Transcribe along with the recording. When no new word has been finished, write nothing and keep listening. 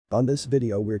On this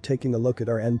video we're taking a look at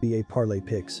our NBA parlay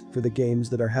picks for the games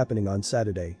that are happening on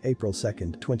Saturday, April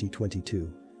 2nd, 2022.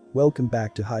 Welcome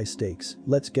back to High Stakes,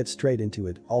 let's get straight into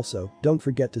it. Also, don't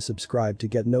forget to subscribe to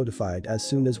get notified as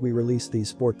soon as we release these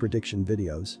sport prediction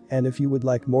videos, and if you would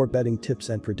like more betting tips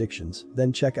and predictions,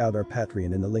 then check out our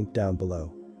Patreon in the link down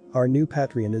below. Our new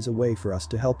Patreon is a way for us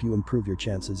to help you improve your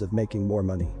chances of making more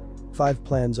money. 5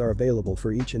 plans are available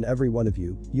for each and every one of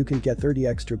you. You can get 30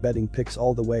 extra betting picks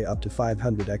all the way up to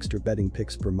 500 extra betting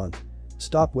picks per month.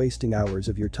 Stop wasting hours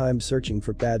of your time searching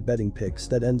for bad betting picks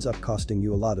that ends up costing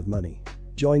you a lot of money.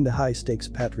 Join the High Stakes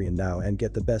Patreon now and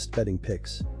get the best betting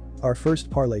picks. Our first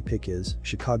parlay pick is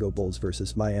Chicago Bulls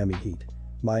vs Miami Heat.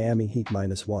 Miami Heat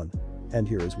 -1. And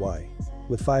here is why.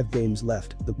 With 5 games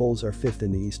left, the Bulls are 5th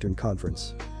in the Eastern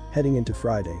Conference. Heading into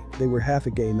Friday, they were half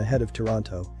a game ahead of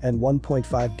Toronto and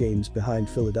 1.5 games behind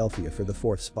Philadelphia for the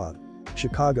 4th spot.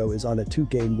 Chicago is on a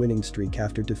 2-game winning streak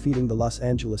after defeating the Los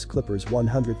Angeles Clippers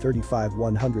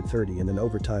 135-130 in an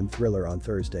overtime thriller on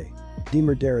Thursday.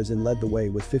 DeMar DeRozan led the way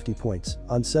with 50 points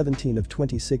on 17 of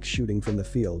 26 shooting from the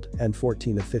field and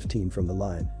 14 of 15 from the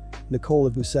line.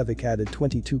 Nikola Vucevic added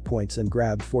 22 points and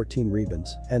grabbed 14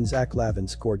 rebounds, and Zach LaVine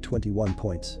scored 21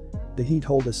 points. The Heat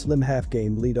hold a slim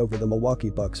half-game lead over the Milwaukee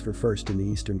Bucks for first in the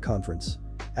Eastern Conference.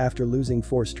 After losing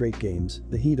 4 straight games,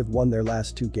 the Heat have won their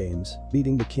last 2 games,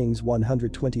 beating the Kings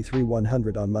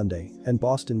 123-100 on Monday and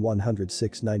Boston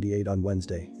 106-98 on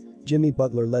Wednesday. Jimmy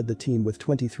Butler led the team with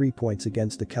 23 points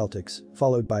against the Celtics,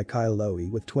 followed by Kyle Lowry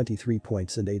with 23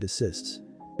 points and 8 assists.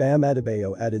 Bam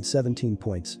Adebayo added 17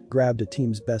 points, grabbed a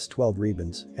team's best 12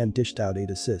 rebounds, and dished out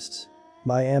 8 assists.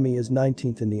 Miami is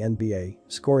 19th in the NBA,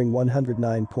 scoring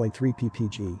 109.3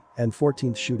 ppg and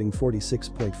 14th shooting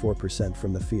 46.4%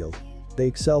 from the field. They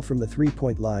excel from the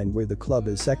three-point line where the club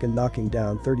is second, knocking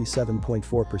down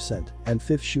 37.4% and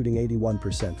 5th shooting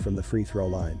 81% from the free throw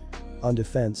line. On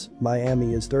defense,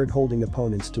 Miami is 3rd, holding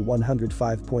opponents to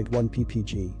 105.1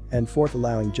 ppg and 4th,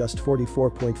 allowing just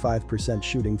 44.5%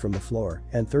 shooting from the floor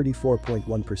and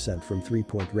 34.1% from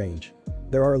three-point range.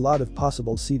 There are a lot of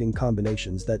possible seeding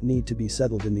combinations that need to be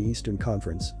settled in the Eastern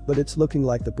Conference, but it's looking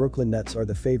like the Brooklyn Nets are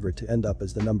the favorite to end up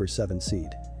as the number 7 seed.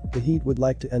 The Heat would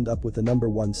like to end up with the number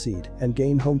 1 seed and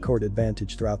gain home court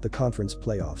advantage throughout the conference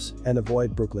playoffs and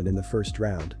avoid Brooklyn in the first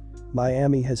round.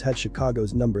 Miami has had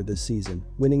Chicago's number this season,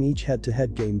 winning each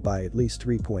head-to-head game by at least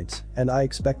 3 points, and I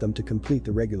expect them to complete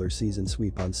the regular season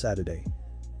sweep on Saturday.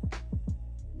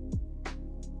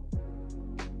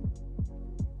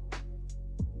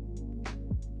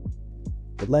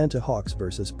 Atlanta Hawks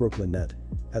vs Brooklyn Nets.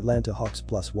 Atlanta Hawks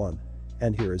 +1.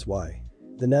 And here is why.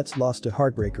 The Nets lost a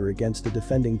heartbreaker against the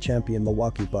defending champion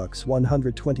Milwaukee Bucks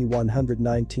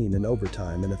 120-119 in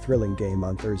overtime in a thrilling game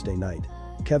on Thursday night.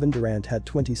 Kevin Durant had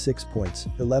 26 points,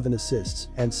 11 assists,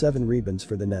 and 7 rebounds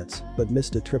for the Nets, but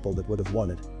missed a triple that would have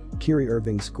won it. Kyrie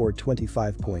Irving scored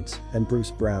 25 points, and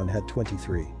Bruce Brown had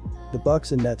 23. The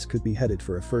Bucks and Nets could be headed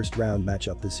for a first-round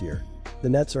matchup this year. The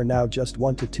Nets are now just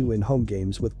 1-2 in home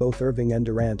games with both Irving and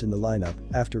Durant in the lineup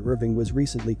after Irving was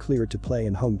recently cleared to play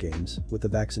in home games with the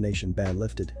vaccination ban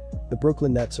lifted. The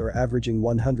Brooklyn Nets are averaging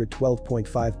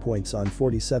 112.5 points on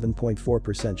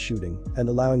 47.4% shooting and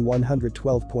allowing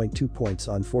 112.2 points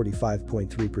on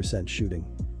 45.3% shooting.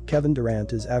 Kevin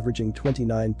Durant is averaging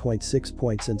 29.6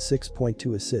 points and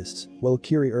 6.2 assists, while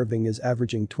Kyrie Irving is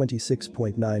averaging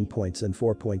 26.9 points and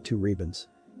 4.2 rebounds.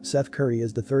 Seth Curry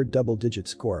is the 3rd double-digit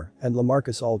scorer, and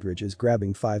LaMarcus Aldridge is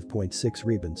grabbing 5.6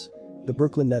 rebounds. The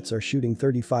Brooklyn Nets are shooting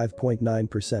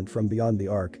 35.9% from beyond the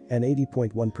arc and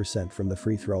 80.1% from the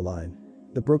free throw line.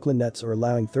 The Brooklyn Nets are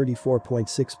allowing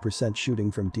 34.6%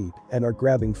 shooting from deep and are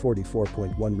grabbing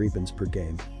 44.1 rebounds per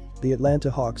game. The Atlanta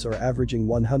Hawks are averaging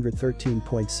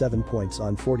 113.7 points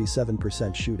on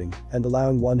 47% shooting and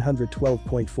allowing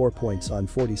 112.4 points on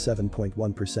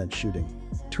 47.1% shooting.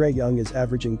 Trae Young is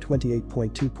averaging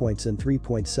 28.2 points and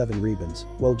 3.7 rebounds,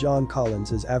 while John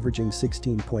Collins is averaging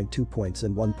 16.2 points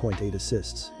and 1.8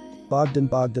 assists. Bogdan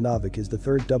Bogdanovic is the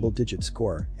 3rd double-digit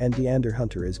scorer, and DeAndre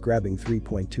Hunter is grabbing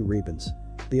 3.2 rebounds.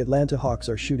 The Atlanta Hawks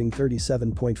are shooting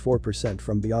 37.4%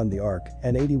 from beyond the arc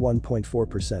and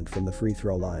 81.4% from the free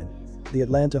throw line. The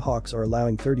Atlanta Hawks are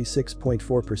allowing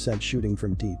 36.4% shooting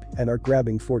from deep and are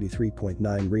grabbing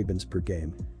 43.9 rebounds per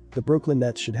game. The Brooklyn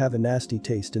Nets should have a nasty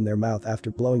taste in their mouth after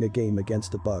blowing a game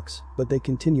against the Bucks, but they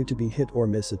continue to be hit or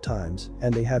miss at times,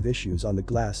 and they have issues on the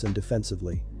glass and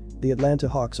defensively. The Atlanta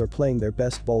Hawks are playing their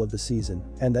best ball of the season,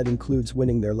 and that includes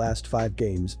winning their last 5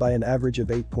 games by an average of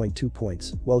 8.2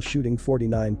 points while shooting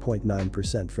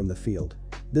 49.9% from the field.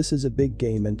 This is a big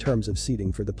game in terms of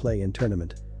seeding for the play-in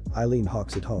tournament. I lean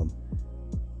Hawks at home.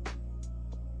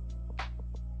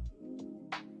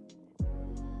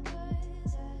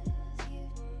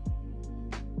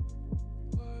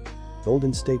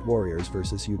 Golden State Warriors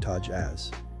vs Utah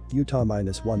Jazz. Utah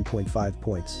minus 1.5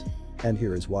 points. And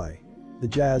here is why. The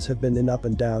Jazz have been in up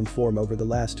and down form over the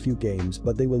last few games,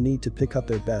 but they will need to pick up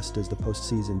their best as the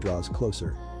postseason draws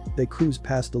closer. They cruised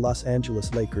past the Los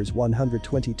Angeles Lakers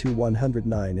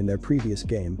 122-109 in their previous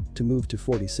game to move to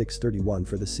 46-31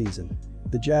 for the season.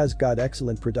 The Jazz got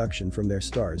excellent production from their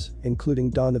stars,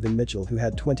 including Donovan Mitchell, who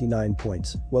had 29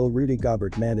 points, while Rudy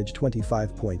Gobert managed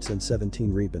 25 points and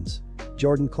 17 rebounds.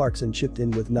 Jordan Clarkson chipped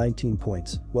in with 19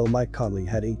 points, while Mike Conley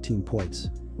had 18 points.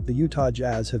 The Utah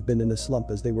Jazz have been in a slump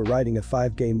as they were riding a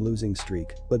 5-game losing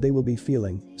streak, but they will be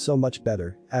feeling so much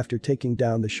better after taking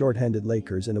down the short-handed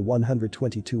Lakers in a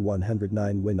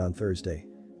 122-109 win on Thursday.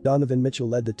 Donovan Mitchell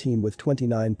led the team with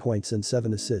 29 points and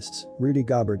 7 assists. Rudy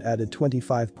Gobert added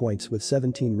 25 points with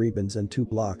 17 rebounds and 2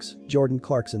 blocks. Jordan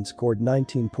Clarkson scored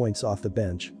 19 points off the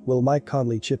bench, while Mike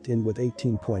Conley chipped in with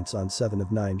 18 points on 7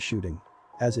 of 9 shooting.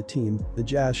 As a team, the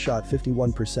Jazz shot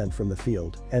 51% from the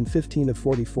field and 15 of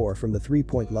 44 from the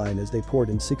three-point line as they poured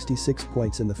in 66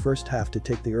 points in the first half to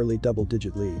take the early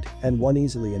double-digit lead and won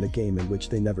easily in a game in which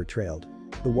they never trailed.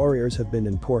 The Warriors have been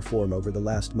in poor form over the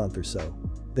last month or so.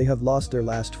 They have lost their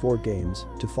last 4 games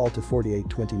to fall to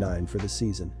 48-29 for the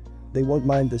season. They won't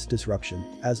mind this disruption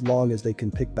as long as they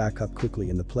can pick back up quickly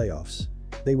in the playoffs.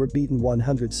 They were beaten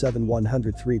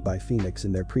 107-103 by Phoenix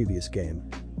in their previous game.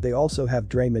 They also have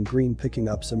Draymond Green picking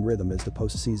up some rhythm as the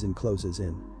postseason closes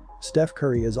in. Steph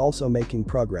Curry is also making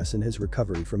progress in his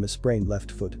recovery from a sprained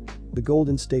left foot. The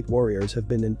Golden State Warriors have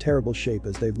been in terrible shape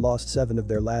as they've lost 7 of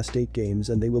their last 8 games,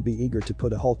 and they will be eager to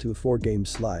put a halt to a 4-game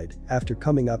slide after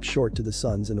coming up short to the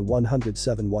Suns in a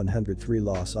 107-103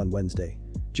 loss on Wednesday.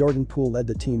 Jordan Poole led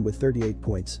the team with 38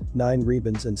 points, 9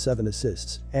 rebounds and 7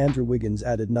 assists. Andrew Wiggins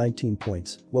added 19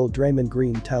 points, while Draymond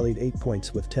Green tallied 8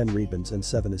 points with 10 rebounds and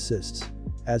 7 assists.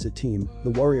 As a team, the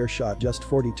Warriors shot just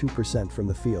 42% from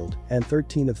the field and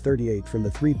 13 of 38 from the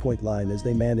three-point line as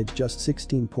they managed just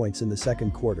 16 points in the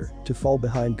second quarter to fall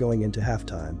behind going into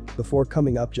halftime before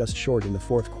coming up just short in the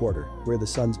fourth quarter, where the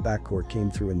Suns' backcourt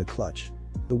came through in the clutch.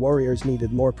 The Warriors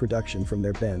needed more production from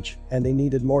their bench, and they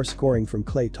needed more scoring from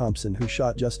Klay Thompson, who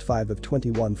shot just 5 of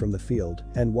 21 from the field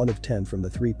and 1 of 10 from the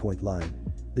three-point line.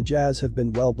 The Jazz have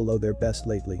been well below their best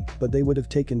lately, but they would have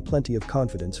taken plenty of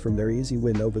confidence from their easy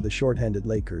win over the short-handed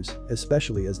Lakers,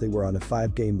 especially as they were on a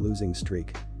 5-game losing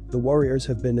streak. The Warriors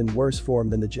have been in worse form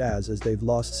than the Jazz as they've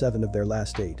lost 7 of their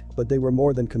last 8, but they were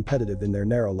more than competitive in their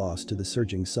narrow loss to the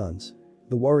surging Suns.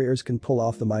 The Warriors can pull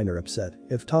off the minor upset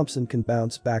if Thompson can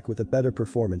bounce back with a better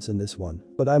performance in this one,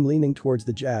 but I'm leaning towards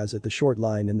the Jazz at the short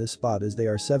line in this spot as they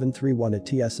are 7-3-1 at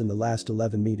TS in the last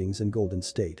 11 meetings in Golden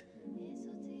State.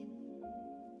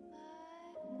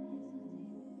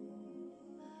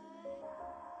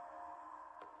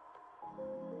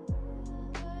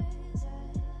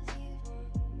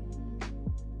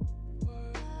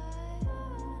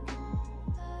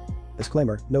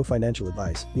 Disclaimer: no financial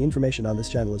advice. The information on this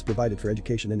channel is provided for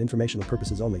education and informational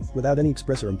purposes only, without any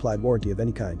express or implied warranty of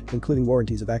any kind, including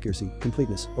warranties of accuracy,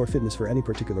 completeness, or fitness for any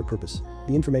particular purpose.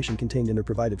 The information contained in or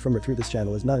provided from or through this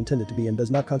channel is not intended to be and does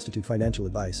not constitute financial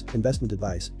advice, investment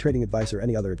advice, trading advice, or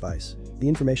any other advice. The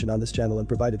information on this channel and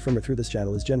provided from or through this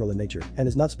channel is general in nature and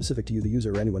is not specific to you, the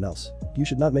user, or anyone else. You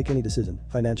should not make any decision,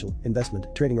 financial, investment,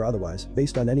 trading, or otherwise,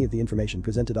 based on any of the information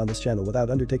presented on this channel without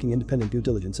undertaking independent due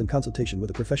diligence and consultation with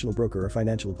a professional broker or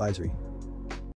financial advisory.